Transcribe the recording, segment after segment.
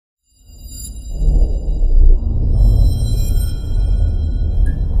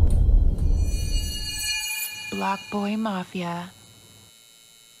Rock Boy Mafia.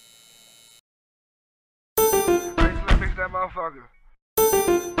 Fix that motherfucker.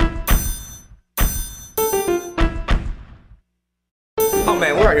 Oh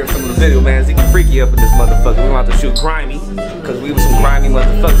man, we're out here filming the video, man. Zekey freaky up in this motherfucker. We want to shoot Grimey, cause we were some grimy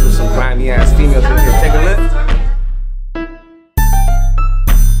motherfuckers with some grimy ass females in here. Take a look.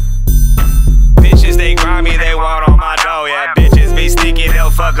 Bitches, they grimy, they want on my dough. Yeah, bitches be sneaky,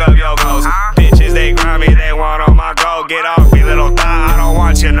 they'll fuck up your goals. Bitches, they grimy, they want on my go. Get off me, little thigh, I don't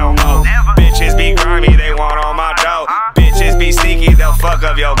want you no more. Bitches be grimy, they want on my dough. Bitches be sneaky, they'll fuck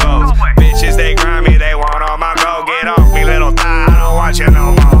up your goals. Bitches, they grimy, they want on my go. Get off me, little thigh, I don't want you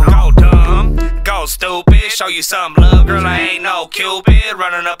no more. Go dumb, go stupid, show you some love, girl, I ain't no Cupid.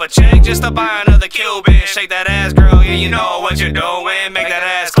 Running up a check just to buy another Cuban. Shake that ass, girl, yeah, you know what you're doing. Make that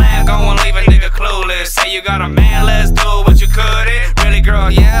ass clap, go and leave a nigga clueless. Say you got a man, let's do what you couldn't. Really, girl,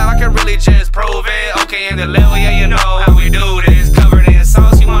 yeah, I can really just prove it. Okay, in the level, yeah, you know how we do this. Covered in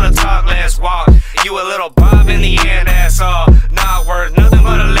sauce, you wanna talk, let's walk. You a little bob in the end, that's all. Not worth nothing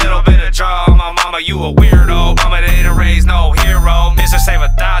but a little bit of jaw. My mama, you a weirdo. Mama didn't raise no hero. Mr. Save a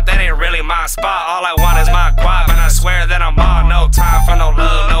Thought, that ain't really my spot. All I want is my guap, and I swear that I'm on. No time for no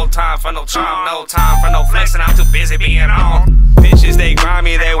love, no time for no charm, no time for no flexing. I'm too busy being on. Bitches, they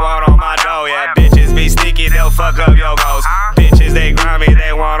grimy, they want on my dough. Yeah, bitches be sneaky, they'll fuck up your goals. Bitches, they grimy,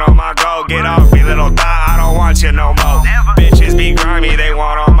 they want on my go. Get off me, little thigh, I don't want you no more. Bitches be grimy, they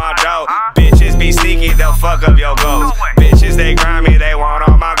want on my dough. Bitches be sneaky, they'll fuck up your goals. Bitches, they grimy, they want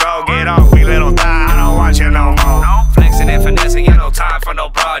on my go. Get off me, little thigh, I don't want you no more. Flexing and finessing, you no time for no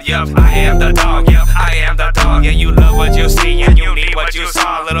broad, yup. I am the dog, yup, I am the dog. Yeah, you love what you see and you need what you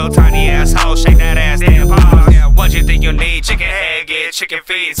saw. Little tiny asshole, shake that ass, damn paws. Yeah, what you think you need? Chicken head, get chicken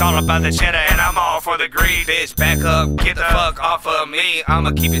feet. It's all about the cheddar and I'm all for the greed. Bitch, back up, get the fuck off of me.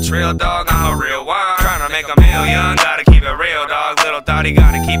 I'ma keep it real, dog, I'm a real one. Tryna make a million, gotta keep it real, dog. Little thotty,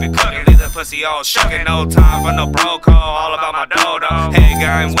 gotta keep it cooking. Leave the pussy all shucking, no time for no bro call. All about my dodo. Hey,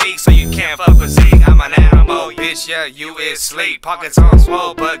 guy, I'm weak, so you can't fuck with Zeke. I'm an animal, bitch, yeah, you is sleep. Pockets on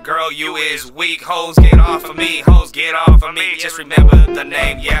swole, but girl, you is weak. Hoes, get off of me, hoes, get off of me. Just remember the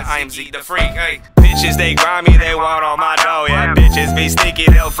name, yeah, I am Zeke the Freak, hey. Bitches, they grimy, they want on my dough. Yeah, bitches be sneaky,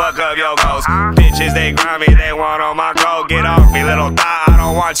 they'll fuck up your goals. Bitches, they grimy, they want on my go. Get off me, little thigh, I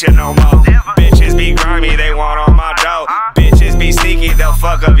don't want you no more. Bitches be grimy, they want on my dough. Bitches be sneaky, they'll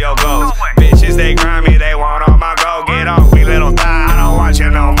fuck up your goals. Bitches, they grimy,